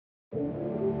Alright,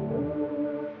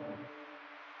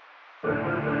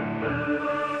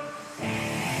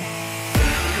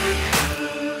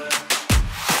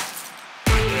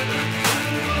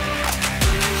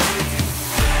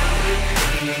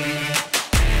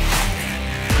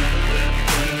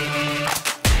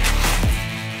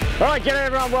 g'day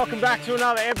everyone, welcome back to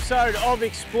another episode of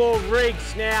Explore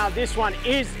Rigs. Now, this one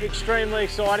is extremely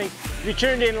exciting. If you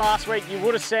tuned in last week, you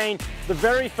would have seen the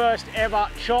very first ever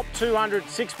Chop 200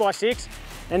 6x6.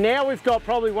 And now we've got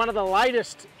probably one of the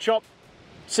latest Chop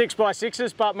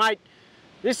 6x6s, but mate,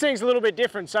 this thing's a little bit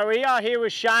different. So we are here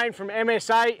with Shane from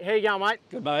MSA. How you going, mate?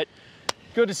 Good, mate.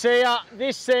 Good to see you.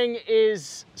 This thing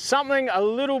is something a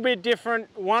little bit different,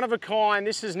 one of a kind.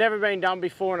 This has never been done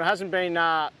before and it hasn't been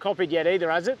copied yet either,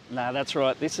 has it? No, that's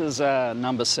right. This is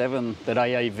number 7 that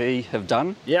AAV have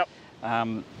done. Yep.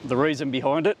 The reason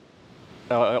behind it,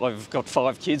 I've got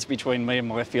 5 kids between me and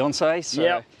my fiance, so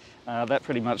yep. That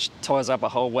pretty much ties up a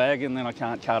whole wagon. Then I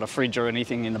can't cart a fridge or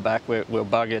anything in the back. We're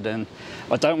buggered, and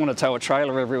I don't want to tow a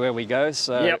trailer everywhere we go,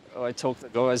 so yep. I talked the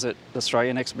guys at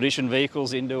Australian Expedition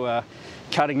Vehicles into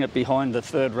cutting it behind the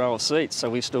 3rd row of seats, so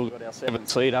we've still got our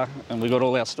 7-seater and we've got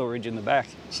all our storage in the back.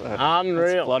 So unreal.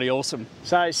 That's bloody awesome.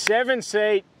 So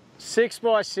 7-seat,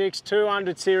 6x6,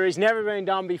 200 series, never been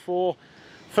done before.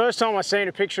 First time I seen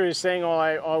a picture of this thing,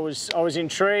 I was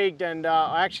intrigued, and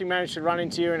I actually managed to run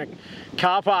into you in a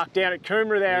car park down at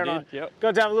Coomera there, and yep.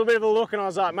 got to have a little bit of a look, and I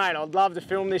was like, mate, I'd love to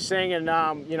film this thing, and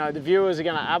you know, the viewers are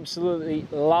going to absolutely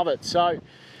love it. So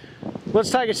let's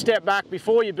take a step back.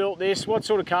 Before you built this, what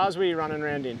sort of cars were you running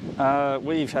around in?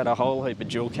 We've had a whole heap of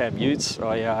dual cab utes.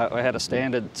 I had a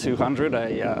standard 200,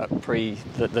 a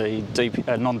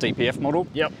non-DPF model.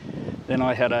 Yep. Then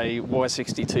I had a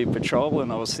Y62 Patrol,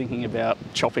 and I was thinking about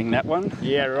chopping that one.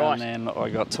 Yeah, right. And then I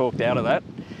got talked out of that.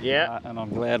 Yeah. And I'm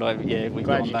glad we've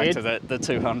gone back to the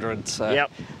 200. So, yep.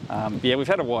 Yeah, we've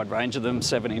had a wide range of them,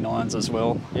 79s as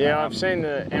well. Yeah, I've seen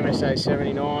the MSA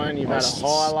 79, you've had a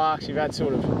Hilux, you've had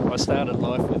sort of... I started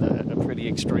life with a pretty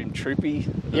extreme Troopy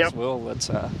as well.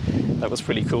 That was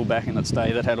pretty cool back in its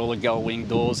day. That had all the gull wing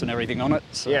doors and everything on it.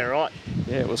 So, yeah, right.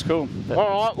 Yeah, it was cool.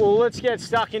 All right, well, let's get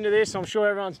stuck into this. I'm sure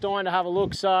everyone's dying to have a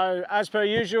look. So, as per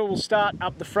usual, we'll start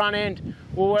up the front end.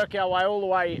 We'll work our way all the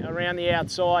way around the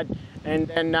outside, and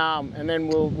then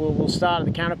we'll start at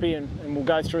the canopy and we'll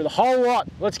go through the whole lot.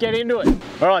 Let's get into it.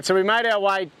 All right, so we made our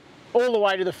way all the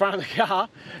way to the front of the car.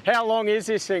 How long is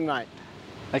this thing, mate?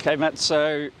 Okay, Matt,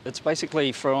 so it's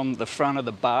basically from the front of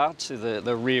the bar to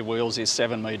the rear wheels is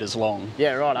 7 metres long.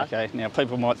 Yeah, right. Okay, now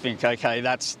people might think, okay,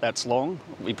 that's long.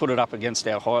 We put it up against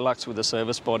our Hilux with a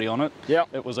service body on it. Yep.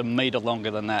 It was a metre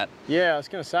longer than that. Yeah, I was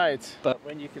going to say it's... But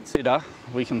when you consider,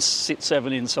 we can sit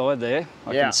 7 inside there.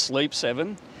 I can sleep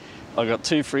 7. I got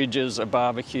 2 fridges, a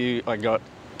barbecue. I got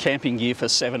camping gear for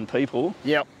 7 people.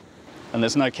 Yep. And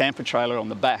there's no camper trailer on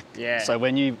the back. Yeah. So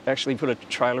when you actually put a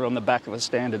trailer on the back of a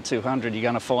standard 200, you're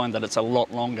going to find that it's a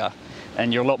lot longer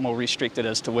and you're a lot more restricted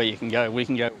as to where you can go. We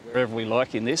can go wherever we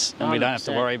like in this, and 100%. We don't have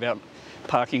to worry about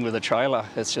parking with a trailer.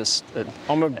 It's just...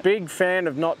 I'm a big fan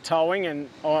of not towing, and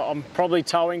I'm probably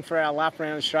towing for our lap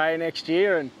around Australia next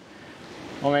year, and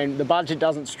I mean, the budget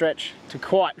doesn't stretch to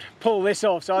quite pull this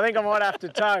off, so I think I might have to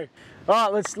tow.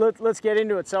 All right, let's get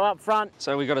into it. So up front.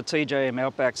 So we've got a TJM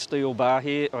Outback steel bar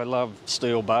here. I love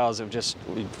steel bars.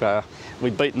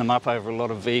 We've beaten them up over a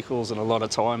lot of vehicles and a lot of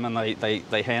time, and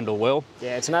they handle well.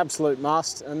 Yeah, it's an absolute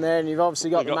must. And then you've obviously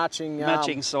got the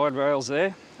matching side rails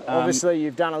there. Obviously,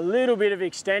 you've done a little bit of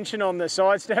extension on the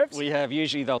side steps. We have.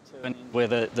 Usually they'll turn in where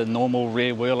the normal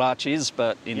rear wheel arch is,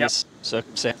 but in this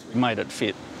circumstance, we made it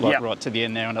fit right to the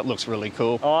end there, and it looks really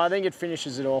cool. Oh, I think it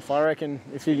finishes it off. I reckon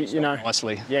if you know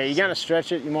nicely. Yeah, you're going to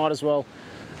stretch it, you might as well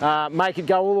make it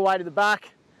go all the way to the back.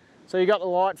 So you got the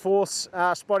Light Force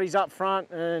spotties up front,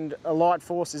 and a Light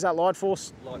Force. Is that Light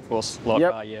Force? Light Force light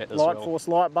bar, yeah. Light Force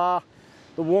light bar.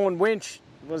 The Warn winch.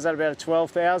 Was that about a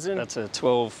 12,000? That's a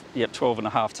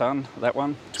 12.5 tonne, that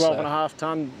one. 12.5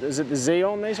 tonne. Is it the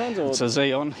Xeon, these ones? Or? It's a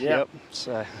Xeon, yep.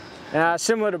 So.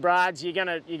 Similar to Brad's, you're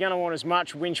gonna want as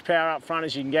much winch power up front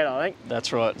as you can get, I think.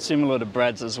 That's right. Similar to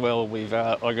Brad's as well.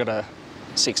 I got a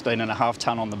 16.5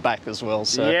 tonne on the back as well.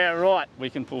 So yeah, right. We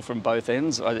can pull from both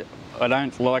ends. I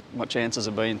don't like my chances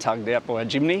of being tugged out by a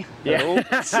Jimny at all.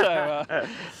 So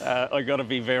I got to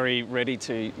be very ready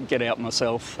to get out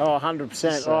myself. Oh,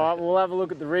 100%. All right, we'll have a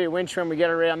look at the rear winch when we get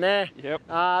around there. Yep.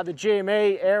 The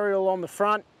GME aerial on the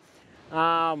front.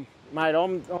 Mate,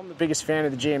 I'm the biggest fan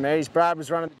of the GMEs. Brad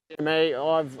was running the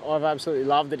GME. I've absolutely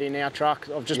loved it in our truck.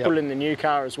 I've just put it in the new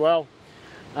car as well.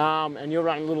 And you're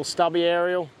running a little stubby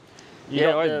aerial. You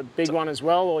got the big one as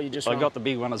well, or you just? I got the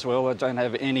big one as well. I don't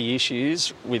have any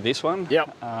issues with this one.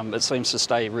 Yep. It seems to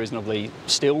stay reasonably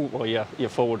still while you're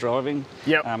forward driving.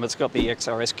 Yep. It's got the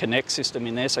XRS Connect system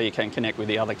in there, so you can connect with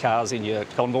the other cars in your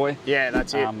convoy. Yeah,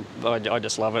 that's it. I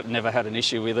just love it. Never had an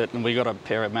issue with it, and we got a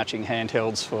pair of matching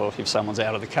handhelds for if someone's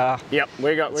out of the car. Yep.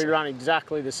 We run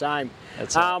exactly the same.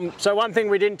 So one thing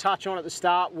we didn't touch on at the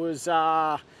start was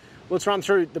let's run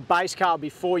through the base car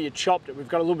before you chopped it. We've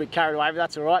got a little bit carried away, but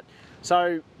that's all right.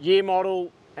 So year,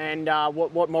 model, and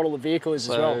what model the vehicle is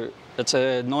as well. It's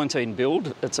a 19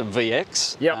 build. It's a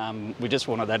VX. Yep. We just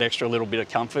wanted that extra little bit of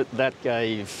comfort. That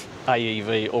gave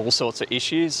AEV all sorts of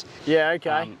issues. Yeah.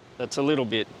 Okay. It's a little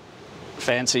bit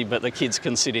fancy, but the kids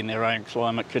can sit in their own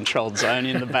climate controlled zone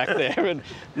in the back there, and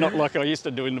not like I used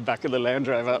to do in the back of the Land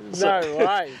Rover. No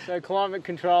way. So climate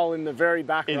control in the very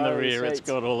back in the rear. It's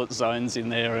got all its zones in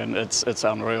there, and it's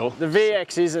unreal. The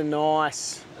VX is a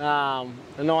nice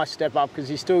step up because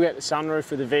you still get the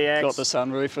sunroof with the VX. Got the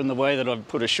sunroof, and the way that I've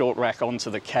put a short rack onto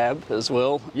the cab as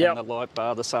well. Yep. And the light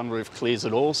bar, the sunroof clears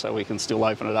it all, so we can still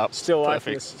open it up. Still perfect.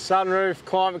 Open the sunroof,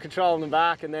 climate control in the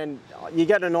back, and then you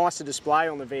get a nicer display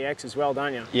on the VX as well,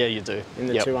 don't you? Yeah, you do. In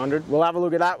the 200. We'll have a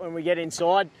look at that when we get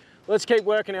inside. Let's keep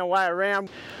working our way around.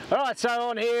 All right, so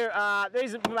on here,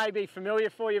 these may be familiar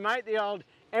for you, mate, the old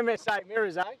MSA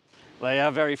mirrors, eh? They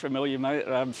are very familiar, mate.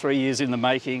 3 years in the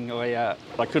making. I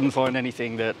couldn't find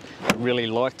anything that I really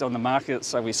liked on the market,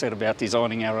 so we set about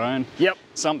designing our own. Yep.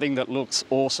 Something that looks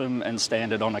awesome and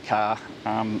standard on a car.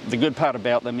 The good part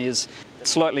about them is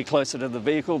slightly closer to the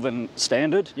vehicle than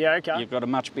standard. Yeah, okay. You've got a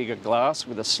much bigger glass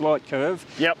with a slight curve.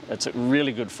 Yep. It's a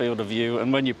really good field of view,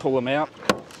 and when you pull them out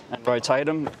and rotate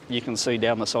them, you can see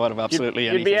down the side of absolutely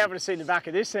anything. You'd be able to see the back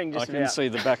of this thing just about. I can see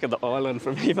the back of the island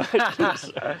from here, mate.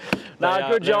 No,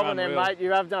 good job on them, mate.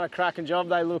 You have done a cracking job.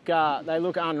 They look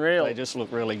unreal. They just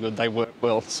look really good. They work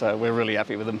well, so we're really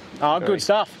happy with them. Oh, good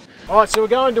stuff. All right, so we're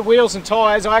going to wheels and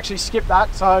tyres. I actually skipped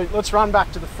that, so let's run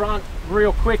back to the front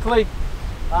real quickly.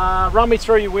 Run me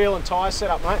through your wheel and tyre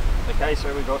setup, mate. Okay,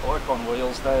 so we've got Icon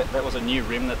wheels. That was a new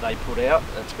rim that they put out.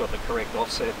 It's got the correct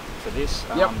offset for this.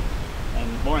 Yep.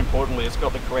 And more importantly, it's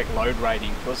got the correct load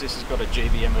rating because this has got a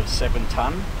GVM of 7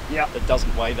 tonne. Yep. It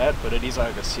doesn't weigh that, but it is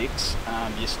over 6.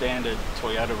 Your standard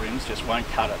Toyota rims just won't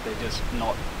cut it. They're just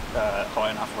not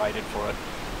high enough rated for it.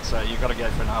 So you've got to go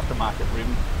for an aftermarket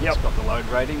rim. Yep. It's got the load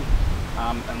rating.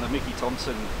 And the Mickey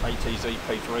Thompson ATZ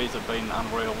P3s have been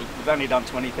unreal. We've only done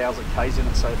 20,000 Ks in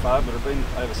it so far, but I've been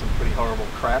over some pretty horrible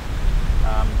crap.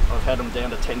 I've had them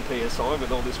down to 10 PSI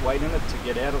with all this weight in it to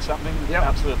get out or something. Yep.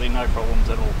 Absolutely no problems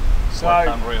at all. So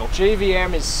unreal.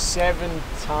 GVM is 7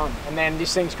 tonne, and then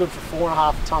this thing's good for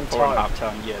 4.5 tonne tow. 4.5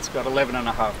 tonne, yeah. It's got 11.5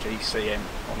 GCM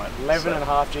on it.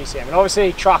 11.5 GCM, and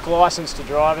obviously truck licence to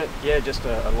drive it. Yeah, just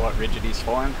a light rigid is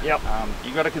fine. Yep.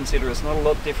 You've got to consider it's not a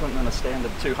lot different than a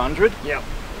standard 200. Yep.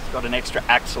 It's got an extra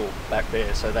axle back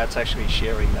there, so that's actually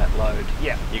sharing that load.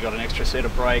 Yeah. You've got an extra set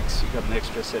of brakes, you've got an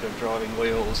extra set of driving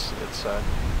wheels.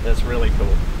 That's really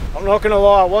cool. I'm not going to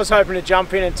lie, I was hoping to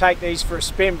jump in and take these for a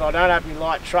spin, but I don't have any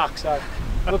light truck, so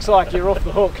looks like you're off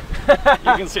the hook.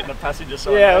 You can sit in the passenger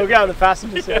side. Yeah, we'll go in the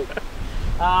passenger seat.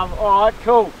 All right,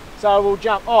 cool. So we'll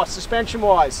jump. Oh,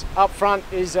 suspension-wise, up front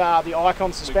is the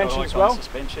Icon suspension as well.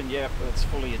 Suspension, yeah, it's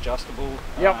fully adjustable.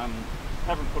 Yep.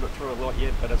 Haven't put it through a lot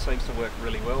yet, but it seems to work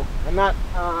really well. And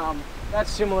that's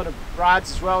similar to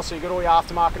Brad's as well. So you've got all your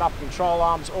aftermarket upper control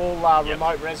arms, all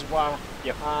remote reservoir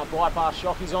bypass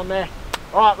shockies on there.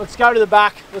 All right, let's go to the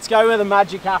back. Let's go where the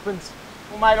magic happens.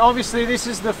 Well, mate, obviously this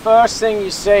is the first thing you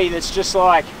see that's just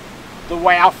like the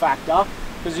wow factor,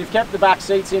 because you've kept the back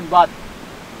seats in, but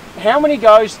how many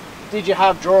goes did you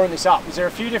have drawing this up? Was there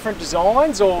a few different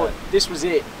designs, or this was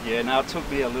it? Yeah, no, it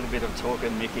took me a little bit of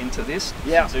talking Mick into this.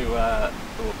 Yeah.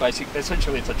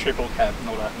 Essentially it's a triple cab,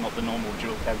 not the normal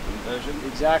dual cab conversion.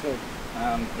 Exactly.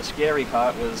 The scary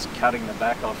part was cutting the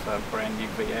back off a brand new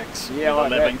VX with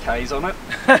 11 Ks on it.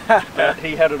 But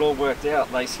he had it all worked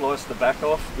out. They sliced the back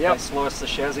off, they sliced the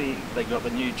chassis, they got the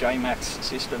new J-Max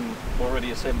system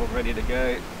already assembled, ready to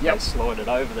go. They slide it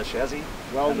over the chassis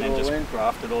and then just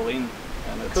graft it all in.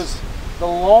 Because the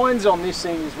lines on this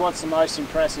thing is what's the most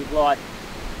impressive. Like,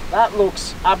 that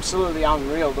looks absolutely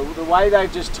unreal. The way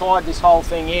they've just tied this whole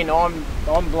thing in, I'm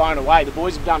blown away. The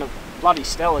boys have done a bloody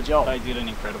stellar job. They did an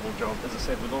incredible job. As I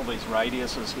said, with all these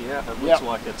radiuses here, it looks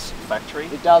like it's factory.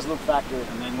 It does look factory.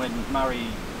 And then when Murray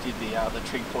did the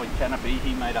trig point canopy,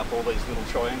 he made up all these little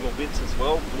triangle bits as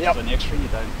well, which is an extra you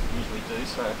don't usually do.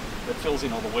 So it fills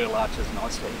in all the wheel arches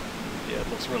nicely. Yeah, it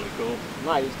looks really cool.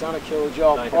 Mate, he's done a killer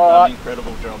job. They have done an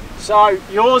incredible job. So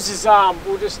yours is,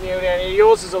 we'll just kneel down here,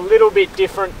 yours is a little bit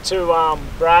different to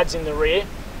Brad's in the rear.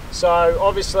 So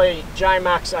obviously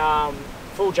J-Max,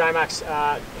 full J-Max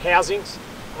housings,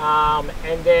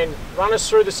 and then run us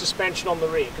through the suspension on the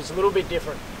rear, because it's a little bit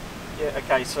different. Yeah,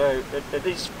 okay, so it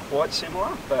is quite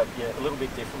similar, but yeah, a little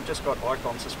bit different. Just got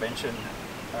Icon suspension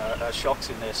shocks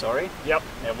in there, sorry. Yep.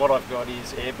 Now what I've got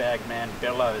is airbag man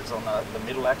bellows on the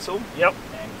middle axle. Yep.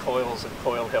 And coils and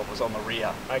coil helpers on the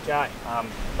rear. Okay.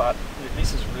 But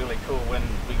this is really cool when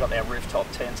we got our rooftop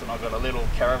tents and I've got a little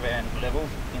caravan level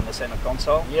in the centre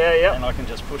console. Yeah, yeah. And I can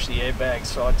just push the airbags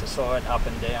side to side, up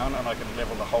and down, and I can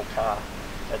level the whole car.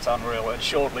 It's unreal. And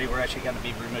shortly we're actually going to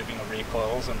be removing the rear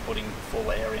coils and putting full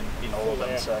air in all of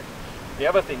them. So the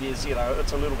other thing is, you know,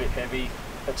 it's a little bit heavy.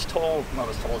 It's tall, not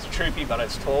as tall as a Troopy, but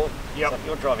it's tall. Yep. So if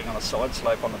you're driving on a side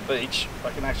slope on the beach, I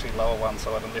can actually lower one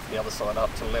side and lift the other side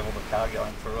up to level the car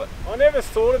going through it. I never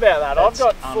thought about that. It's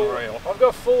unreal. I've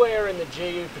got full air in the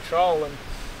GU Patrol and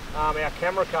our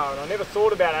camera car, and I never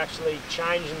thought about actually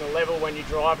changing the level when you're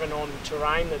driving on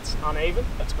terrain that's uneven.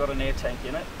 It's got an air tank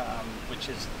in it, which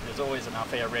is, there's always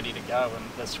enough air ready to go, and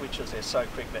the switches, they're so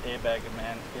quick. The airbag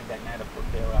man to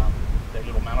put their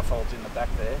little manifolds in the back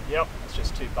there. Yep. It's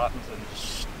just 2 buttons and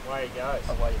just away it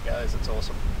goes. Away it goes. It's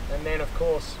awesome. And then of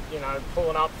course, you know,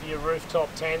 pulling up for your rooftop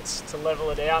tents to level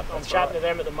it out. I'm chatting to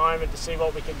them at the moment to see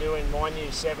what we can do in my new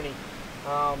 70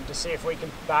 to see if we can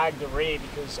bag the rear,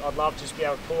 because I'd love to just be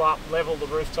able to pull up, level the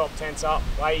rooftop tents up.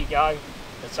 Away you go.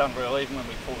 It's unreal. Even when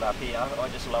we pulled up here, I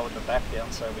just lowered the back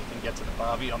down so we can get to the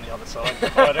Barbie on the other side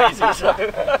quite easy. So.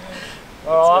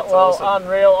 All right, well, awesome.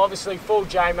 Unreal. Obviously, full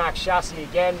J-Max chassis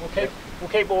again. We'll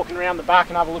keep walking around the back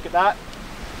and have a look at that.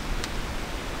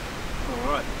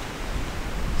 All right.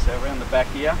 So around the back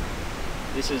here,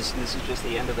 this is just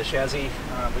the end of the chassis.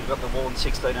 We've got the Warren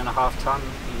 16.5 tonne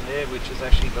in there, which has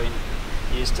actually been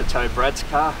used to tow Brad's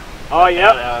car. Oh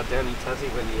yeah. Down in Tassie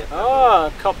when he.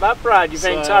 Oh, cop that, Brad. You've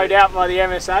been towed out by the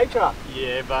MSA truck.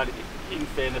 Yeah, but in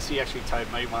fairness, he actually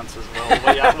towed me once as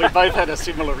well. We both had a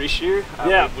similar issue.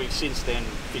 We've since then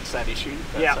fixed that issue.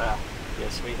 But,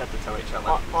 yes, we had to tow each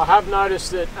other. I have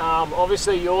noticed that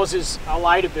obviously yours is a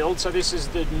later build, so this is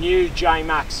the new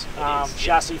J-Max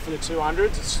chassis for the 200s.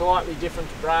 It's slightly different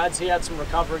to Brad's. He had some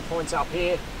recovery points up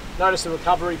here. Notice the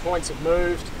recovery points have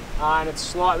moved, and it's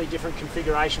slightly different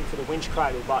configuration for the winch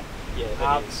cradle, but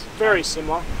yeah, it is. Very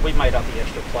similar. We made up the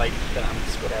extra plate,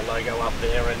 it's got our logo up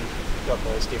there, and got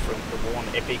those different, the Warren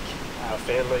Epic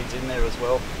fair leads in there as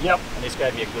well. Yep. And this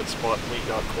gave me a good spot. We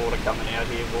got water coming out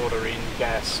here, water in,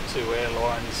 gas, 2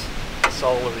 airlines,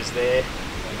 solar is there,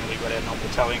 and then we got our normal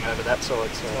towing over that side.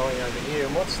 So towing over here.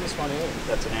 And what's this one here?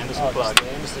 That's an Anderson plug. Just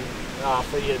an Anderson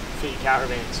for your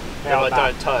caravans. Well,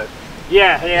 I don't tow.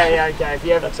 Yeah, okay. If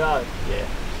you ever tow. Yeah.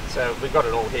 So we've got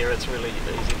it all here. It's really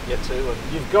easy to get to.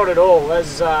 And you've got it all.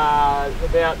 There's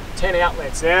about 10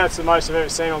 outlets there. That's the most I've ever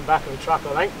seen on the back of the truck,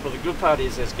 I think. Well, the good part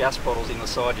is there's gas bottles in the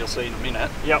side. You'll see in a minute.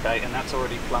 Yep. Okay, and that's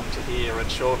already plumbed to here. And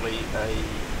shortly,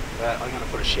 I'm going to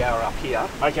put a shower up here.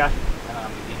 Okay.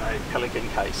 In a Pelican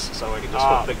case, so we can just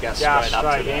hook the gas straight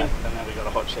up to that, and then we've got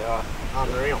a hot shower.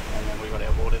 Unreal. And then we've got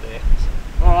our water there.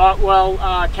 All right. Well,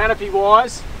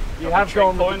 canopy-wise, you have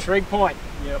gone with the Trig Point.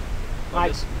 Yep. I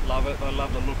just love it. I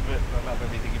love the look of it. I love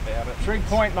everything about it. Trig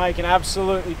Point make an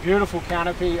absolutely beautiful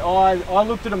canopy. I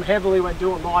looked at them heavily when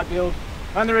doing my build.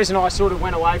 And the reason I sort of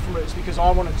went away from it is because I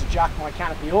wanted to jack my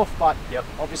canopy off, but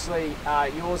obviously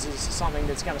yours is something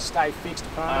that's going to stay fixed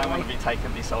permanently. I don't want to be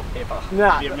taking this off ever.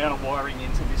 Nah. The amount of wiring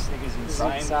into this thing is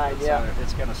insane. So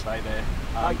it's going to stay there.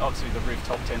 Obviously the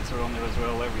rooftop tents are on there as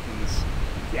well. Everything's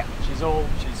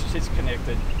she's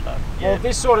connected. Well,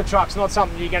 this sort of truck's not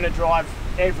something you're going to drive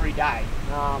every day.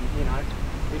 You know,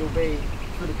 it'll be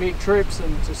for the big trips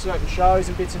and to certain shows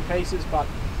and bits and pieces, but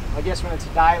I guess when it's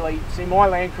a daily, see, my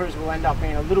Land Cruiser will end up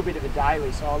being a little bit of a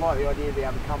daily, so I like the idea of being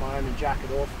able to come home and jack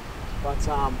it off.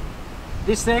 But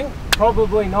this thing,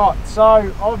 probably not.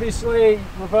 So obviously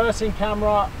reversing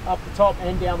camera up the top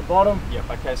and down the bottom. Yep,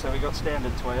 okay, so we got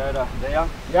standard Toyota there.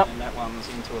 Yep. And that one's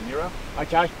into a mirror.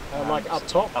 Okay, like up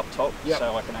top? Up top,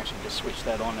 so I can actually just switch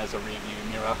that on as a rear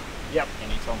view mirror. Yep.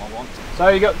 Anytime I want. So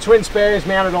you got twin spares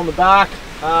mounted on the back,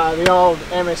 the old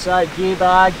MSA gear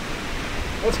bag.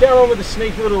 What's going on with the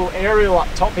sneaky little aerial up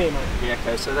top here, mate? Yeah,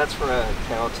 okay, so that's for a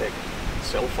Powertech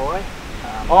Selfie.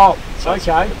 So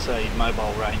okay. It's a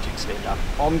mobile range extender.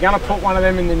 I'm going to put one of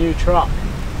them in the new truck.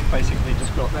 Basically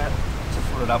just got that to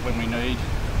put it up when we need.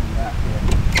 And that,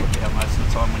 put it out most of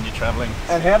the time when you're travelling.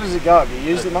 And how does it go? Have you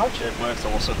used it much? It works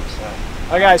awesome.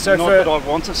 So. Okay, so not that I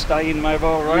want to stay in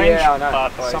mobile range, I know.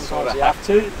 but sometimes sort of you have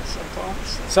to.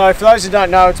 Sometimes. So for those who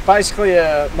don't know, it's basically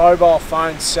a mobile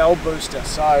phone cell booster.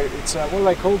 So it's what are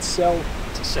they called? It's a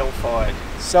Selfie.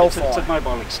 Selfie. It's a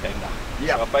mobile extender.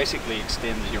 Yep. So it basically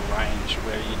extends your range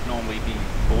where you'd normally be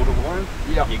borderline.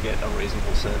 Yep. You get a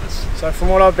reasonable service. So from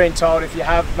what I've been told, if you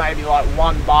have maybe like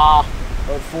 1 bar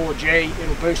of 4G,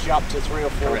 it'll boost you up to 3 or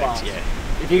 4 Correct, bars. yeah.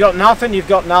 If you've got nothing, you've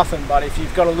got nothing. But if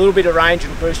you've got a little bit of range,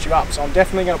 it'll boost you up. So I'm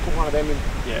definitely going to put one of them in,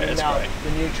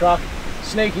 the new truck.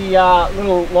 Sneaky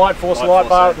little light force light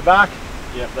bar at the back.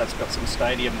 Yep, that's got some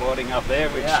stadium lighting up there,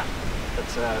 which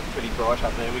it's pretty bright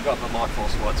up there. We got the light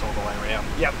force lights all the way around.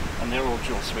 Yep. And they're all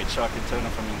dual switch, so I can turn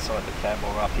them from inside the cab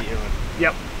or up here and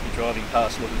yep. be driving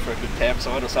past looking for a good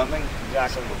campsite or something.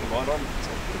 Exactly. Put the light on.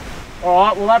 All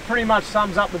right, well that pretty much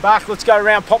sums up the back. Let's go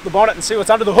around, pop the bonnet and see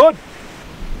what's under the hood.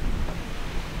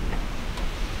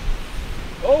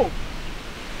 Oh.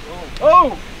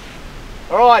 Oh.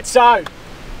 All right, so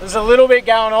there's a little bit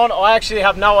going on. I actually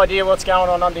have no idea what's going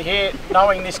on under here.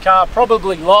 Knowing this car,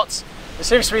 probably lots. There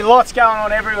seems to be lots going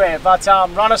on everywhere. But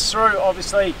run us through,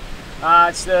 obviously,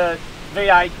 it's the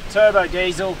V8 turbo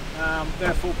diesel.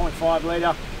 They're 4.5 litre.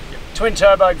 Yep. Twin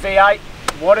turbo V8.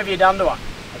 What have you done to it?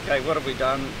 Okay, what have we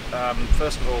done?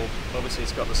 First of all, obviously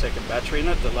it's got the second battery in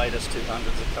it. The latest 200s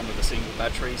have come with a single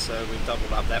battery, so we've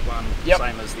doubled up that one,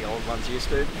 same as the old ones used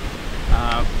to.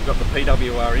 We've got the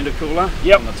PWR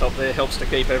intercooler on the top there, helps to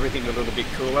keep everything a little bit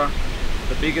cooler.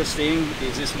 The biggest thing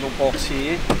is this little box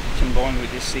here, combined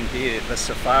with this thing here, the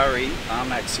Safari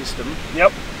RMAX system.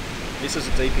 Yep. This is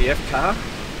a DPF car.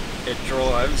 It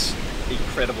drives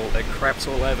incredible. It craps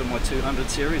all over my 200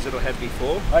 series that I had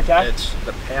before. Okay.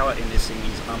 The power in this thing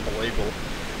is unbelievable.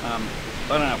 I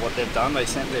don't know what they've done. They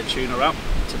sent their tuner up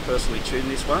to personally tune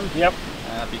this one. Yep.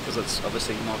 Because it's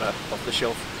obviously not a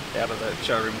off-the-shelf, out of the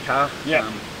showroom car. Yep.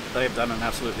 They've done an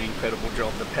absolutely incredible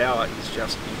job. The power is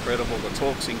just incredible. The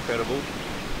torque's incredible.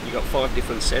 You've got 5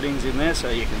 different settings in there, so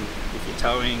you can, if you're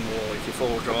towing or if you're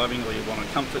four-wheel driving or you want a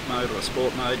comfort mode or a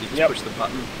sport mode, you just push the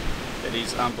button. It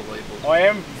is unbelievable. I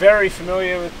am very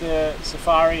familiar with the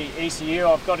Safari ECU.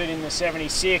 I've got it in the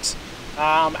 76.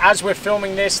 As we're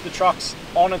filming this, the truck's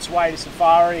on its way to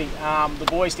Safari. The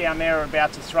boys down there are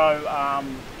about to throw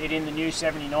it in the new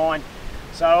 79.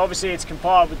 So obviously it's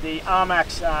compiled with the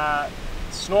RMAX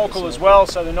snorkel as well,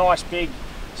 so the nice big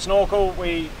snorkel.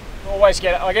 We always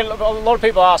get, I get a lot of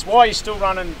people ask, why are you still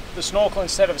running the snorkel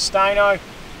instead of a Stano?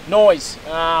 Noise.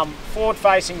 Forward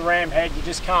facing ram head, you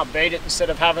just can't beat it instead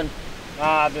of having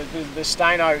the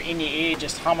Stano in your ear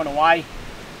just humming away.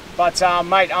 But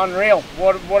mate, unreal.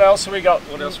 What else have we got?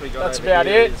 What else we got? That's about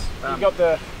it. You've got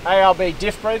the ARB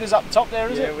diff breathers up the top there,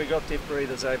 is it? Yeah, we've got diff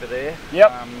breathers over there.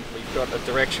 Yep. We've got a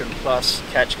Direction Plus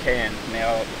catch can.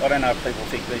 Now, I don't know if people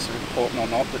think these are important or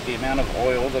not, but the amount of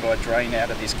oil that I drain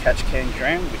out of this catch can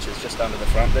dram, which is just under the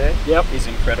front there, is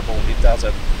incredible. It does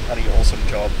a bloody awesome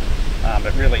job.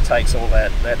 It really takes all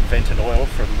that vented oil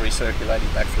from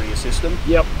recirculating back through your system.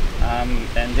 Yep.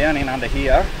 And down in under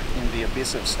here, in the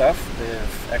abyss of stuff,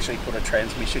 they've actually put a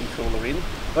transmission cooler in.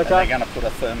 Okay. And they're going to put a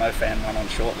thermofan one on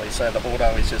shortly, so the auto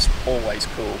is just always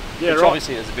cool. Yeah, which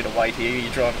obviously there's a bit of weight here.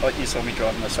 You saw me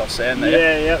driving the soft sand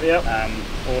there. Yeah.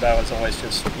 Auto is always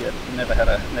just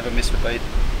never missed a beat.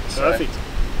 Perfect.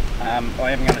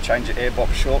 I am going to change the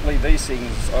airbox shortly. These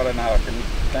things, I don't know,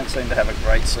 don't seem to have a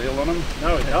great seal on them.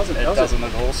 No, it doesn't. It doesn't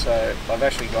at all. So I've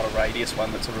actually got a radius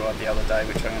one that's arrived the other day,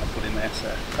 which I'm going to put in there.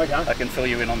 So I can fill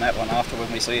you in on that one after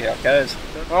when we see how it goes.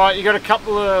 All right, you got a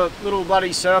couple of little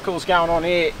bloody circles going on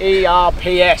here.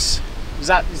 ERPS. Is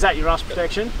that your rust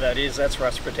protection? That's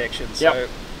rust protection. So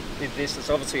this has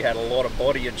obviously had a lot of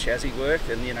body and chassis work,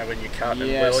 and you know when you cut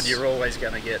and weld, you're always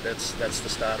going to get that's the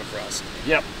start of rust.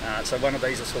 Yep. So one of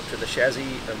these is hooked to the chassis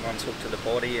and one's hooked to the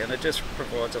body, and it just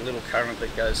provides a little current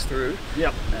that goes through.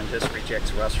 Yep. And just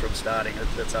rejects rust from starting.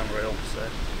 It's unreal.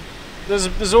 So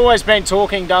there's always been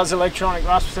talking: does electronic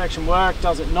rust protection work?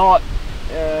 Does it not?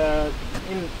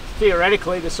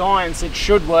 Theoretically, the science it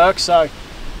should work. So.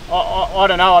 I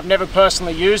don't know. I've never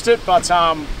personally used it, but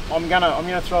I'm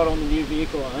gonna throw it on the new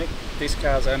vehicle. I think this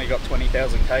car's only got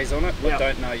 20,000 k's on it. I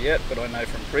don't know yet, but I know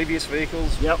from previous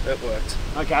vehicles it worked.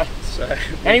 Okay. So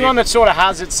anyone that sort of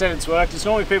has it said it's worked. It's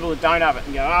normally people that don't have it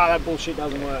and go, that bullshit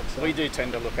doesn't work. So. We do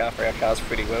tend to look after our cars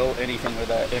pretty well. Anything with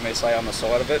a MSA on the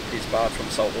side of it is barred from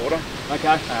salt water.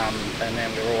 Okay. And then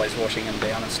we're always washing them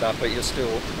down and stuff, but you'll still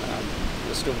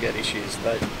get issues.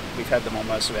 We've had them on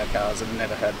most of our cars and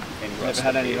never had any rust.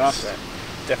 Never had any rust. So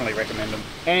definitely recommend them.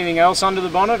 Anything else under the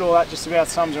bonnet, or that just about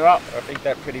sums her up? I think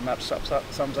that pretty much sums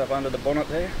up under the bonnet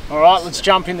there. All right, let's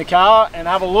jump in the car and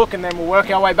have a look, and then we'll work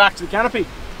our way back to the canopy.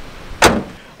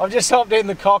 I've just hopped in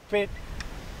the cockpit.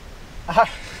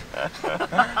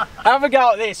 Have a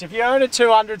go at this. If you own a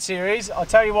 200 series, I'll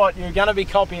tell you what, you're going to be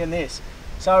copying this.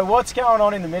 So what's going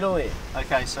on in the middle here?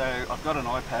 Okay, so I've got an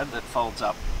iPad that folds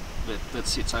up that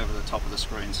sits over the top of the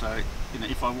screen. So you know,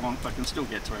 if I want, I can still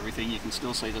get to everything. You can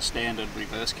still see the standard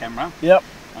reverse camera. Yep.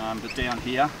 But down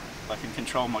here, I can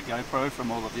control my GoPro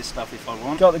from all of this stuff if I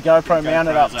want. Got the GoPro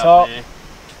mounted up top. There.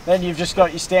 Then you've just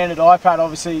got your standard iPad.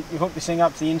 Obviously, you hook this thing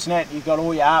up to the internet. You've got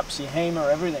all your apps, your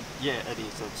HEMA, everything. Yeah, it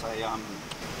is. It's a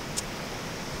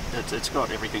it's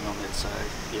got everything on there. So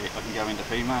yeah, I can go into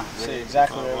HEMA. See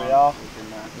exactly where we are.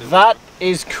 That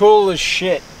is cool as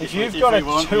shit. If you've got a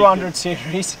 200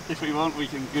 series. If we want, we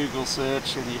can Google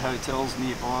search any hotels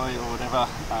nearby or whatever.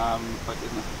 I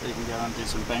can even go and do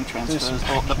some bank transfers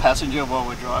for the passenger while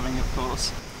we're driving, of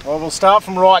course. Well, we'll start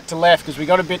from right to left because we've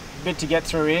got a bit to get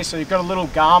through here. So you've got a little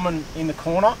Garmin in the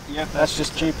corner. Yep, that's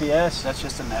just GPS. That's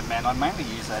just a Madman. I mainly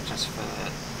use that just for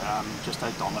just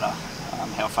odometer,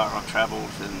 how far I've travelled,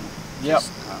 and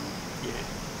just,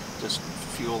 just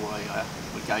fuel. I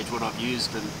gauge what I've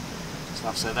used and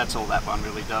stuff. So that's all that one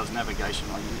really does. Navigation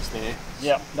I use there.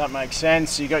 Yep, that makes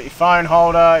sense. You got your phone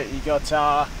holder. You got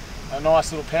a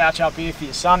nice little pouch up here for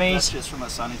your sunnies. That's just for my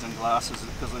sunnies and glasses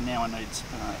because now I need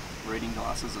reading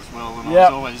glasses as well, and I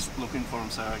was always looking for them,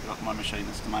 so I got my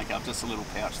machinist to make up just a little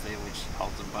pouch there which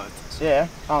holds them both. So yeah,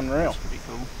 unreal. That's pretty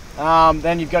cool.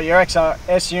 Then you've got your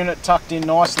XRS unit tucked in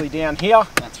nicely down here.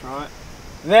 That's right.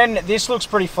 Then this looks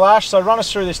pretty flash, so run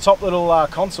us through this top little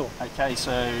console. Okay,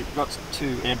 so you've got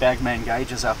two Airbag man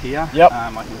gauges up here. Yep.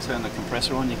 I can turn the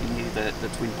compressor on. You can hear the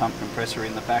twin pump compressor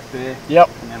in the back there. Yep.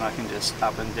 And then I can just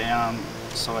up and down,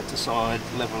 side to side,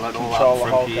 level it all Control up the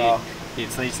from whole here. car.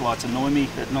 If these lights annoy me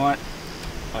at night,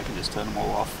 I can just turn them all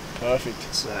off. Perfect.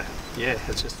 So yeah,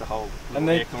 it's just a whole and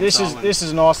this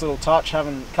is a nice little touch,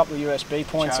 having a couple of USB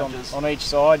points on each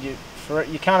side. You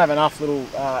can't have enough little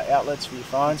outlets for your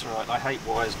phone. That's right. I hate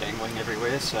wires dangling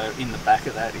everywhere, so in the back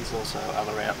of that is also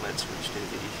other outlets which do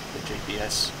the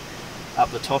GPS. Up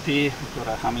the top here, we've got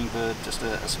a Hummingbird, just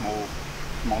a small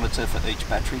monitor for each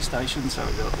battery station, so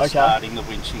we've got the starting, the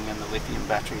winching and the lithium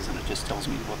batteries, and it just tells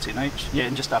me what's in each. Yeah,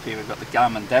 and just up here we've got the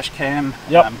Garmin dash cam,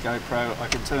 GoPro. I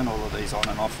can turn all of these on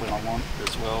and off when I want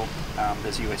as well.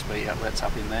 There's USB outlets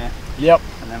up in there. Yep.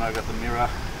 And then I've got the mirror.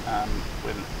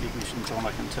 When the ignition's on,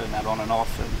 I can turn that on and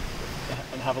off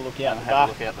and have a look out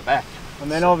the back.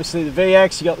 And then obviously the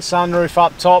VX, you got the sunroof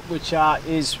up top, which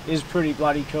is pretty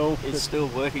bloody cool. It's still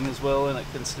working as well, and it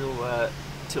can still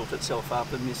tilt itself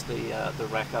up and miss the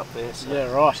rack up there. So.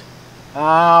 Yeah, right.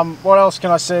 What else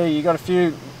can I see? You got a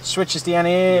few switches down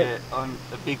here. Yeah, I'm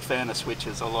a big fan of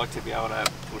switches. I like to be able to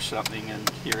push something and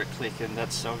hear it click,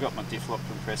 and so I've got my diff lock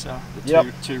compressor,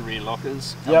 the two rear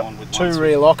lockers. On with two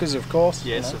rear lockers, of course.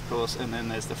 Yes, of course, and then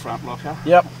there's the front locker.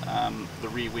 Yep. The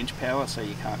rear winch power, so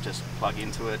you can't just plug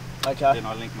into it. Okay. Then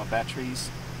I link my batteries,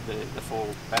 the 4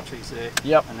 batteries there.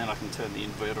 Yep. And then I can turn the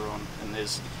inverter on, and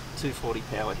there's 240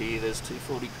 power here, there's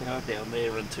 240 power down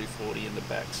there, and 240 in the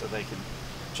back, so they can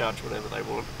charge whatever they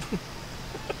want.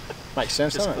 Makes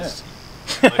sense, doesn't it?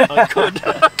 Yeah. I could.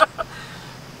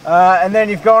 And then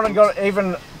you've gone and got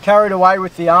even carried away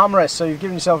with the armrest, so you've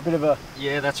given yourself a bit of a...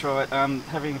 Yeah, that's right.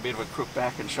 Having a bit of a crook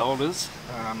back and shoulders,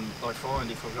 I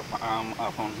find if I've got my arm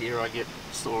up on here, I get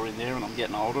sore in there, and I'm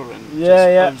getting older, and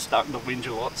I'm starting to whinge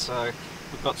a lot, so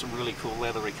we've got some really cool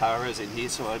leather Recaros in here,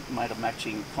 so I made a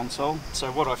matching console.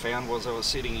 So what I found was I was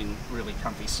sitting in a really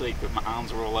comfy seat, but my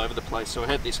arms were all over the place, so I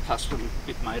had this custom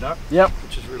bit made up,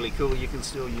 which is really cool. You can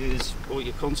still use all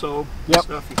your console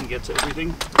stuff, you can get to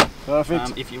everything.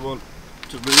 Perfect. If you want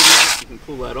to move it, you can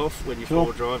pull that off when you're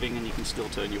forward driving, and you can still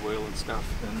turn your wheel and stuff.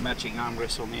 And matching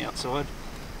armrests on the outside,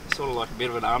 sort of like a bit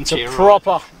of an armchair. It's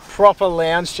a proper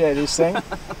lounge chair, this thing.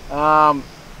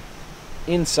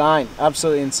 Insane,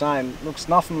 absolutely insane. Looks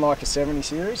nothing like a 70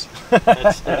 series.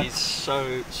 It is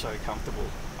so comfortable.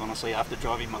 Honestly, after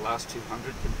driving my last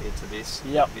 200 compared to this,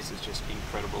 this is just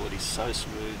incredible. It is so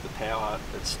smooth, the power,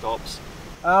 it stops.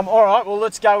 All right, well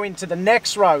let's go into the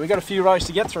next row. We've got a few rows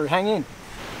to get through, hang in.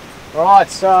 All right,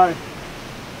 so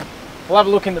we'll have a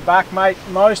look in the back, mate.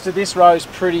 Most of this row is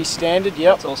pretty standard,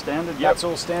 That's all standard, That's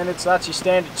all standard, so that's your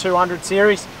standard 200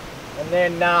 series. And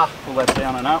then pull that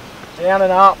down and up. Down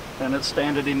and up. And it's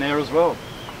standard in there as well.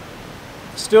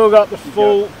 Still got the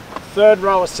full third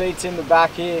row of seats in the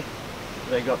back here.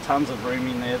 They've got tons of room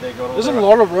in there. There's a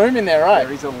lot of room in there, right?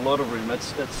 There is a lot of room. It's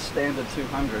standard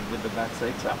 200 with the back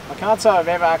seats up. I can't say I've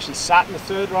ever actually sat in the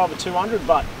third row of a 200,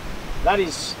 but that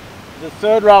is, the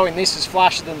third row in this is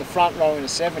flashier than the front row in a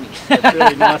 70. It's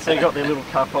really nice. They've got their little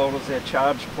cup holders, their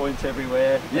charge points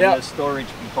everywhere. And there's storage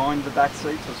behind the back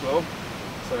seats as well.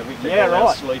 So we keep all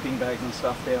our sleeping bags and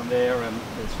stuff down there, and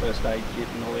there's first aid kit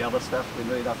and all the other stuff we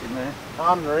need up in there.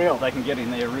 Unreal. They can get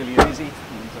in there really easy,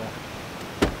 and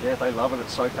yeah, they love it.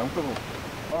 It's so comfortable.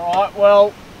 All right,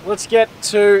 well, let's get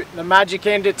to the magic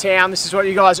end of town. This is what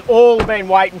you guys all have been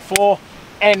waiting for,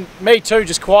 and me too,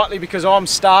 just quietly, because I'm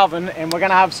starving and we're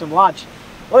going to have some lunch.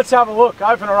 Let's have a look.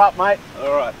 Open her up, mate.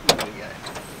 All right, there we go.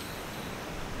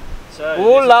 So,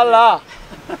 ooh la la.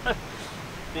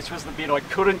 This was the bit I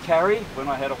couldn't carry when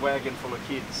I had a wagon full of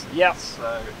kids. Yep.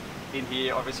 So in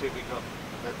here, obviously, we've got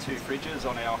the 2 fridges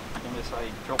on our MSA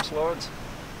drop slides.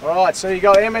 All right, so you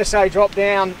got MSA drop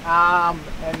down,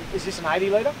 and is this an 80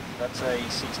 litre? That's a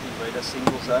 60 litre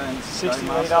single zone. 60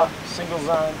 litre single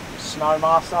zone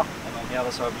Snowmaster. And on the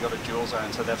other side, we've got a dual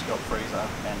zone, so that's got freezer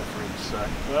and a fridge. So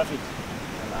perfect.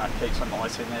 And keep some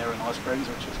ice in there and ice creams,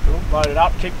 which is cool. Load it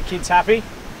up, keep the kids happy.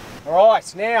 All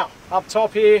right, now up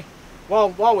top here.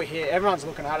 Well, while we're here, everyone's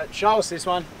looking at it. Show us this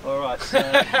one. All right, so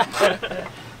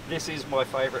this is my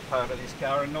favourite part of this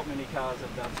car, and not many cars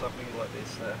have done something like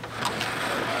this.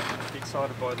 I'm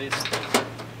excited by this.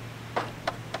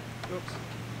 Oops.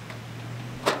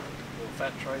 Little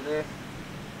fat tray there.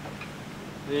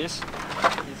 This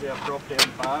is our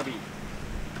drop-down Barbie.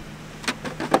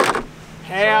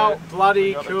 How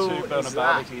bloody got cool a 2-burner is that?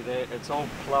 barbecue there. It's all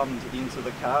plumbed into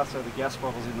the car, so the gas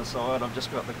bottle's in the side. I've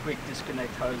just got the quick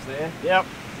disconnect hose there. Yep.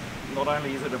 Not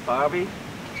only is it a Barbie,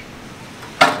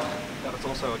 but it's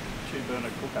also a 2-burner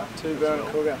cooker. 2-burner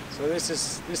cooker. So this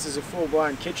is a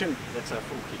full-blown kitchen. That's a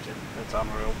full kitchen. That's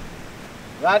unreal.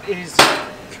 That is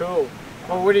cool.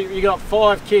 Well, what do you got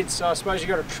 5 kids, so I suppose you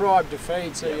got a tribe to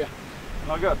feed. So yep.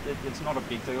 And I got it's not a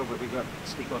big deal, but we've got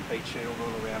stick-on heat shield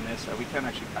all around there, so we can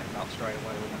actually pack it up straight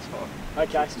away when it's hot.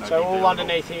 Okay. No so all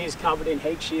underneath here is covered in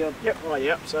heat shield. Yep. Oh,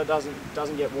 yep. So it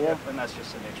doesn't get warm. Yep. And that's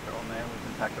just an extra on there. We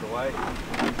can pack it away.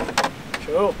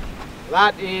 Cool.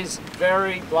 That is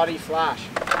very bloody flash.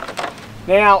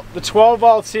 Now, the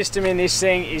 12-volt system in this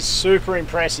thing is super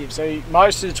impressive. So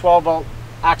most of the 12-volt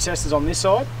access is on this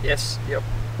side. Yes. Yep.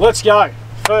 Let's go.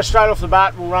 First, straight off the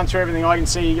bat, we'll run through everything I can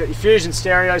see. You got your Fusion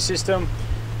stereo system,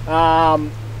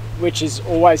 which is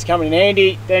always coming in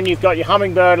handy. Then you've got your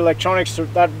Hummingbird electronics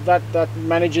that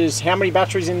manages how many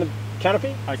batteries in the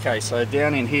canopy? Okay, so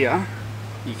down in here,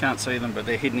 you can't see them, but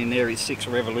they're hidden in there is 6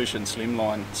 Revolution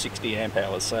Slimline 60 amp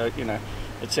hours. So, you know,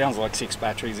 it sounds like 6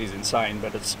 batteries is insane,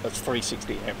 but it's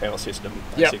 360 amp hour system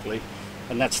basically. Yep.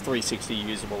 And that's 360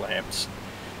 usable amps.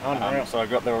 So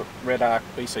I've got the Red Arc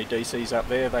BCDCs up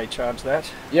there, they charge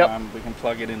that. Yep. We can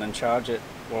plug it in and charge it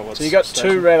while it's so you got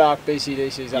stationary. 2 Red Arc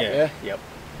BCDCs up there? Yep.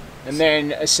 And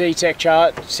then a C-Tech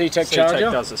charger? C-Tech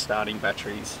does the starting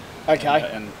batteries. Okay.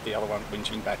 And the other one,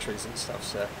 winching batteries and stuff.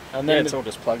 So and then it's all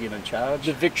just plug in and charge.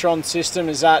 The Victron system,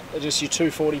 is that just your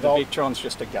 240 volt? The Victron's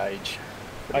just a gauge.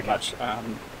 Pretty much.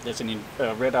 There's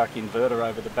a Red Arc inverter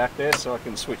over the back there, so I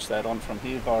can switch that on from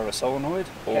here via a solenoid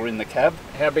or in the cab.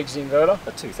 How big's the inverter?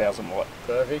 A 2000 watt.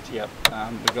 Perfect. Yep.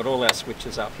 We've got all our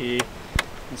switches up here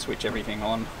and switch everything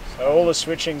on. So all the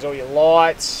switchings, all your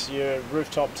lights, your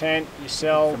rooftop tent, your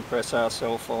cell. Compressor,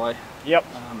 cell-fi. Yep.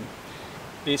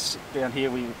 This down here,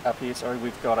 we've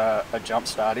got a jump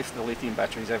start. If the lithium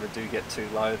batteries ever do get too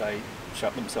low, they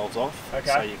shut themselves off. Okay.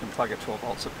 So you can plug a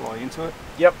 12-volt supply into it.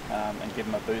 Yep. And give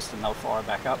them a boost and they'll fire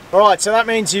back up. All right, so that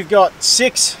means you've got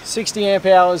 6 60 amp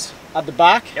hours at the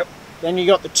back. Yep. Then you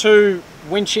got the 2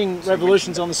 winching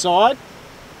Revolutions on the side.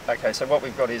 Okay, so what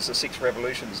we've got is the 6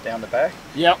 Revolutions down the back.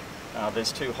 Yep.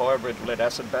 There's 2 hybrid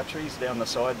lead-acid batteries down the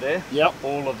side there. Yep.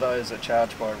 All of those are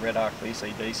charged by Red Arc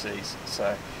BCDCs.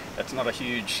 So it's not a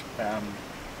huge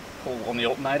pull on the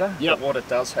alternator. Yep. But what it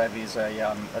does have is a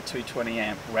 220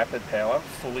 amp rapid power,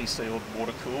 fully sealed,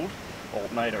 water-cooled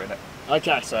alternator in it.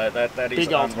 Okay. So that is big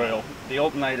unreal. alternator. The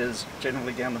alternators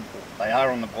generally they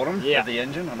are on the bottom of the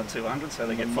engine on a 200, so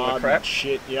they get full of crap.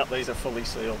 Shit. Yep. These are fully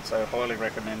sealed, so highly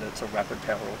recommend it. It's a rapid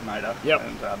power alternator. Yep.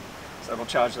 And so it'll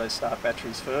charge those start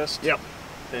batteries first. Yep.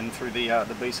 Then through the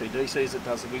BCDCs, it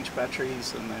does the winch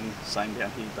batteries, and then same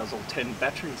down here, it does all 10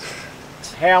 batteries.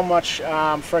 How much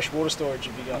fresh water storage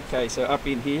have you got? Okay, so up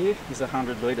in here is a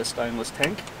 100 litre stainless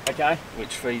tank. Okay.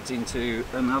 Which feeds into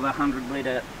another 100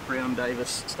 litre Brown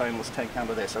Davis stainless tank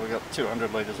under there. So we've got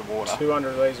 200 litres of water.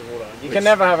 200 litres of water. You can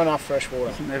never have enough fresh water.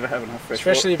 You can never have enough fresh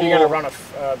Especially water. if you're going to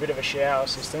run a bit of a shower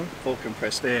system. Full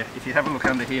compressed there. If you have a look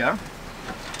under here,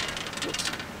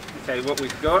 oops. Okay, what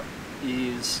we've got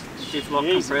is diff lock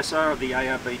compressor, the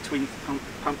ARB twin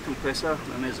pump compressor,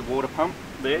 and there's a water pump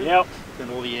there. Yep. And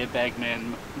all the Airbag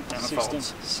Man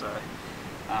manifolds. So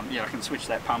yeah, I can switch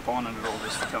that pump on and it all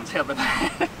just comes out the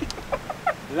back.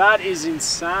 That is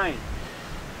insane.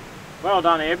 Well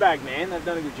done, Airbag Man. They've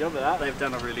done a good job of that. They've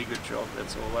done a really good job.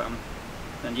 That's all.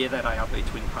 And yeah, that ARB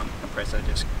twin pump compressor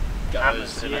just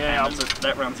goes and it hammers it.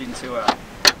 That runs into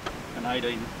an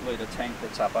 18-litre tank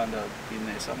that's up under in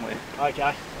there somewhere.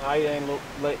 Okay,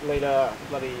 18-litre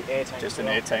bloody air tank. Just an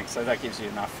air tank, so that gives you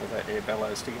enough for the air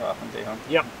bellows to go up and down.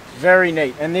 Yep, very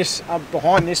neat. And this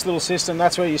behind this little system,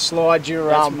 that's where you slide your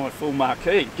that's my full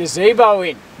marquee gazebo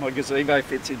in. My gazebo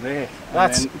fits in there.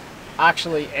 That's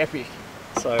actually epic.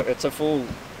 So it's a full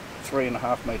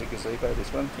 3.5 metre gazebo,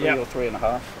 this one. 3 or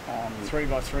 3.5.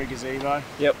 3x3 gazebo.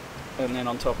 Yep. And then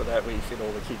on top of that we fit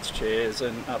all the kids' chairs,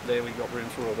 and up there we've got room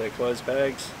for all their clothes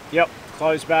bags. Yep,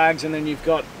 clothes bags, and then you've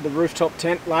got the rooftop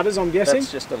tent ladders, I'm guessing?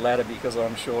 That's just a ladder because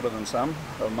I'm shorter than some,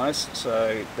 or most,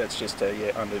 so that's just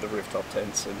under the rooftop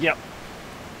tents. And yep,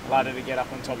 ladder to get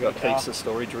up on top of the car. We've got heaps of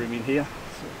storage room in here.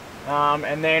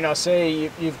 And then I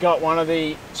see you've got one of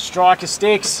the striker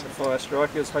sticks. The fire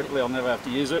strikers, hopefully I'll never have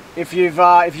to use it. If you've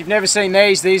never seen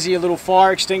these are your little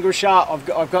fire extinguisher.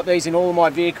 I've got these in all of my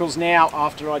vehicles now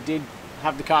after I did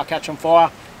have the car catch on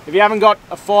fire. If you haven't got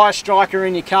a fire striker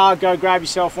in your car, go grab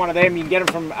yourself one of them. You can get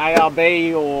them from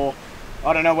ARB or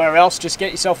I don't know where else. Just get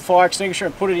yourself a fire extinguisher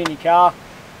and put it in your car.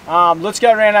 Let's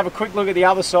go around and have a quick look at the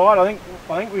other side. I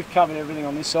think we've covered everything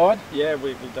on this side. Yeah,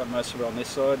 we've done most of it on this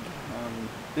side.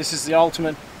 This is the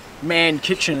ultimate man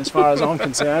kitchen as far as I'm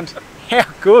concerned. How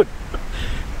good.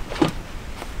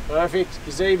 Perfect.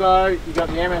 Gazebo, you've got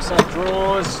the MSF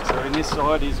drawers. So in this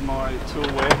side is my tool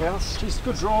warehouse. Jeez,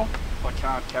 good drawer. I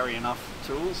can't carry enough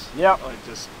tools. Yep.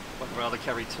 I'd rather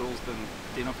carry tools than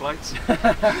dinner plates.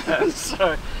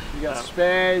 So you got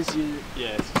spares,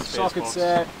 your socket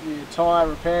set, your tyre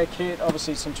repair kit,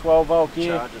 obviously some 12-volt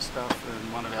gear. Charger stuff,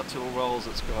 and one of our tool rolls,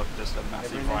 it's got just a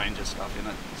massive range of stuff in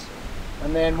it. So.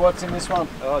 And then what's in this one?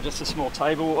 Oh, just a small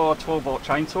table, 12-volt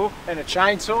chainsaw. And a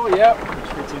chainsaw, yep.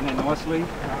 Which fits in there nicely.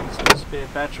 Some spare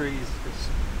batteries, just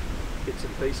bits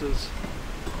and pieces.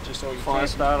 Just all your fire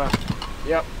starter.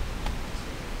 Yep.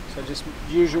 So just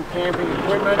usual camping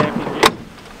equipment.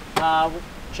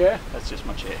 Chair? That's just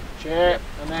my chair. Chair, yep.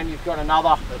 And then you've got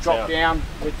another drop down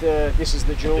with this is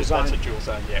the dual zone. That's a dual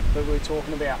zone, yeah. That we were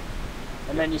talking about.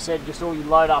 And then you said just all you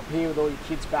load up here with all your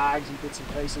kids' bags and bits and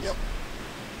pieces. Yep.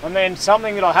 And then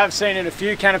something that I have seen in a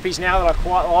few canopies now that I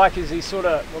quite like is these sort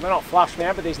of, well, they're not flush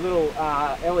mount, but these little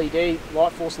LED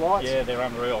light force lights. Yeah, they're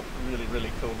unreal. Really,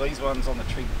 really cool. These ones on the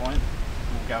trig point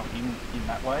will go in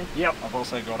that way. Yep. I've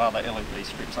also got other LED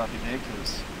strips up in there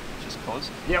because just cause.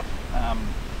 Yep.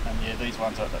 And yeah, these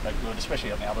ones are good,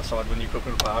 especially on the other side when you're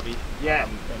cooking a barbie. Yeah.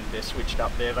 And they're switched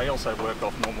up there. They also work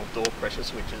off normal door pressure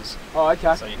switches. Oh,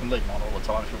 okay. So you can leave them on all the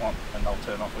time if you want, and they'll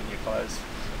turn off when you're closed.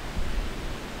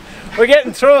 We're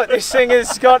getting through it. This thing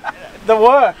has got the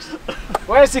works.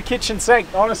 Where's the kitchen sink,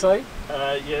 honestly?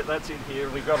 Yeah, that's in here.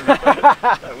 We've got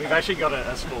we've actually got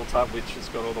a small tub which has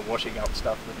got all the washing up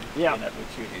stuff in it,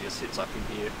 which usually just sits up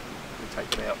in here. We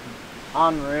take it out.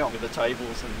 Unreal. With the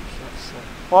tables and stuff. So.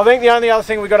 Well, I think the only other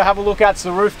thing we've got to have a look at is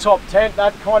the rooftop tent.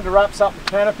 That kind of wraps up the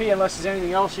canopy, unless there's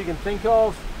anything else you can think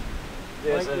of.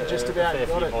 Yeah, I think just about a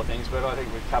fair few more things, but I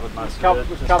think we've covered most of it.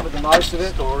 We've covered the most of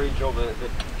it. Storage, all the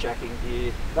jacking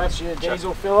gear. That's your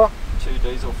diesel filler. 2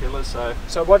 diesel fillers.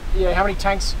 So what? Yeah, how many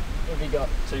tanks have you got?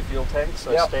 2 fuel tanks.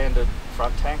 So standard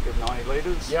front tank of 90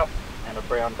 litres. Yep. And a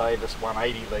Brown Davis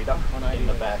 180 litre in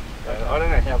the back. I don't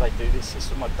know how they do this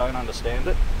system. I don't understand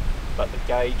it, but the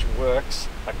gauge works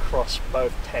across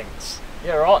both tanks.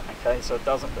 Yeah, right. Okay, so it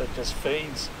just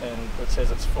feeds and it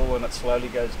says it's full and it slowly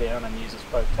goes down and uses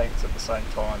both tanks at the same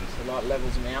time. So like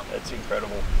levels them out. It's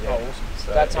incredible. Yeah. Oh, awesome.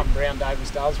 So that's something Brown Davis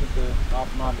does with the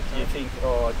aftermarket tank. You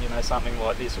think, something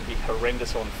like this would be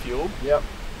horrendous on fuel. Yep.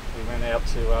 We went out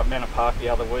to Manor Park the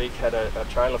other week, had a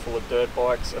trailer full of dirt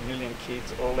bikes, 1 million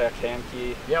kids, all our camp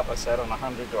gear. Yep. I sat on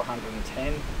 100 to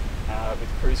 110 with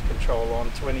cruise control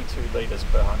on, 22 litres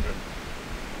per 100.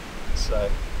 So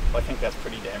I think that's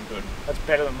pretty damn good. That's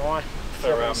better than mine.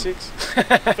 For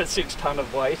 6 tonne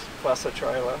of weight plus a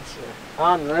trailer. So.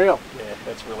 Unreal. Yeah,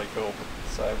 that's really cool.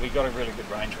 So we got a really good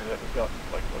range with it. We've got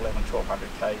like 1100-1200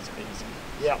 k's easy.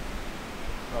 Yep.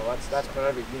 Well, that's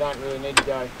perfect. You don't really need to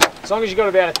go. As long as you've got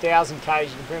about 1,000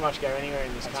 k's, you can pretty much go anywhere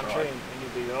in this country and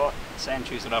you'll be right. Sand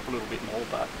chews it up a little bit more,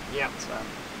 but yeah. It's,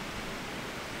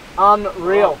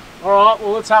 unreal. Alright,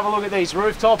 well let's have a look at these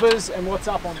roof toppers and what's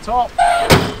up on top.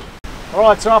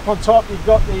 Alright, so up on top you've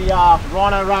got the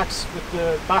Rhino racks with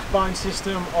the backbone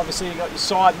system. Obviously you've got your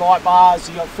side light bars,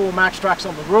 you've got 4 max tracks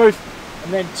on the roof,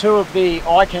 and then 2 of the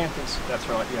I-campers. That's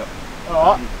right, yep.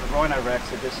 Alright. The Rhino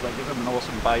racks are just, they give them an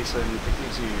awesome base and it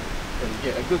gives you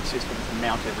a good system to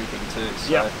mount everything too.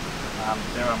 So yep.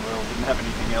 They're unreal, didn't have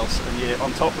anything else. And yeah,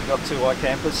 on top we've got 2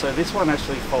 I-campers. So this one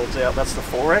actually folds out, that's the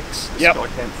 4X, the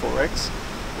Skycamp 4X.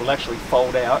 will actually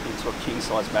fold out into a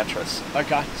king-size mattress.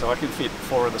 Okay. So I can fit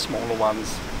 4 of the smaller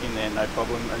ones in there, no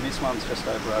problem. And this one's just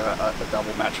over a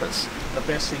double mattress. The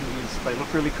best thing is they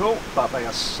look really cool, but they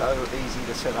are so easy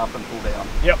to set up and pull down.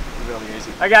 Yep. Really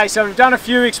easy. Okay, so we've done a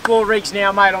few Explore rigs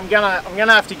now, mate. I'm gonna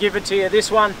have to give it to you. This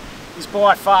one is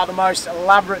by far the most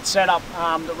elaborate setup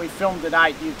that we've filmed to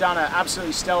date. You've done an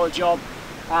absolutely stellar job.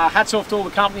 Hats off to all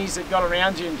the companies that got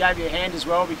around you and gave you a hand as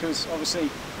well, because obviously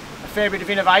a fair bit of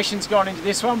innovation's gone into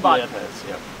this one. But yeah, it has,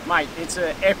 yep. Mate, it's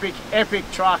an epic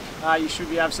truck. You should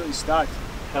be absolutely stoked.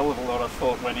 Hell of a lot of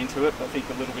thought went into it. I think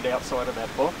a little bit outside of that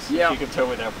box, yep. as you can tell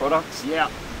with our products. Yeah.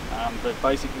 But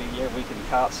basically, yeah, we can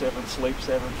cart 7, sleep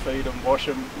 7, feed them, wash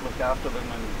them, look after them,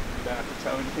 and we don't have to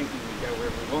tow anything. We can go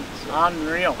wherever we want. So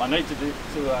unreal. I need to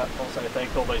also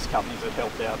thank all these companies that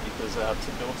helped out, because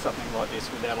to build something like this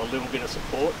without a little bit of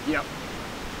support, yep.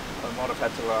 I might have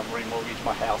had to remortgage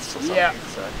my house or something. Yep.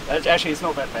 So actually, it's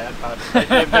not that bad, but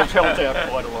they've helped out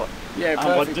quite a lot. Yeah,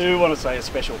 I do want to say a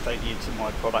special thank you to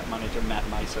my product manager, Matt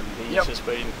Mason. He's yep. just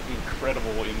been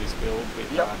incredible in this build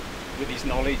with, yep. with his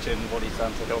knowledge and what he's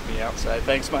done to help me out. So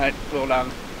thanks, mate. Well done.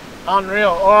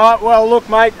 Unreal. All right. Well, look,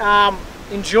 mate.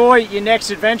 Enjoy your next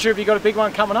adventure. Have you got a big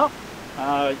one coming up?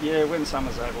 Yeah, when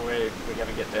summer's over, we're going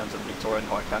to get down to the Victorian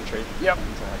High Country. Yep.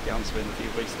 And go and spend a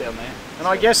few weeks down there. And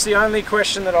I guess the only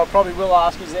question that I probably will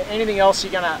ask is: there anything else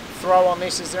you're going to throw on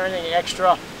this? Is there anything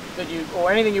extra that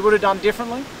or anything you would have done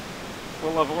differently?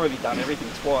 Well, I've already done everything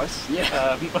twice. Yeah.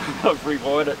 I've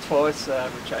rewired it twice,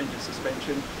 changed the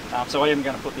suspension. So I am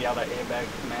going to put the other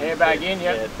airbag in,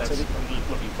 yeah. That's,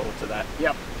 I'm looking forward to that.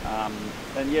 Yep.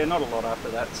 And yeah, not a lot about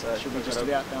that. So should be just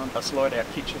about done. A slide out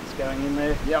kitchen's going in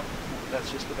there. Yep. That's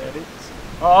just about it.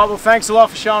 All right, well, thanks a lot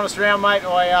for showing us around, mate.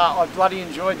 I bloody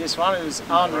enjoyed this one. It was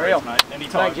unreal. No worries, mate.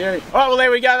 Anytime. Thank you. All right, well,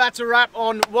 there we go. That's a wrap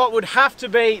on what would have to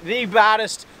be the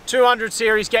baddest 200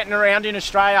 series getting around in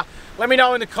Australia. Let me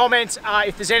know in the comments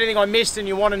if there's anything I missed and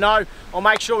you want to know. I'll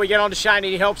make sure we get on to Shane.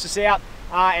 He helps us out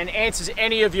and answers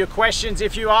any of your questions.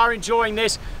 If you are enjoying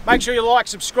this, make sure you like,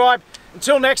 subscribe.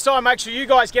 Until next time, make sure you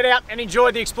guys get out and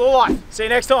enjoy the Explore life. See you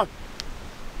next time.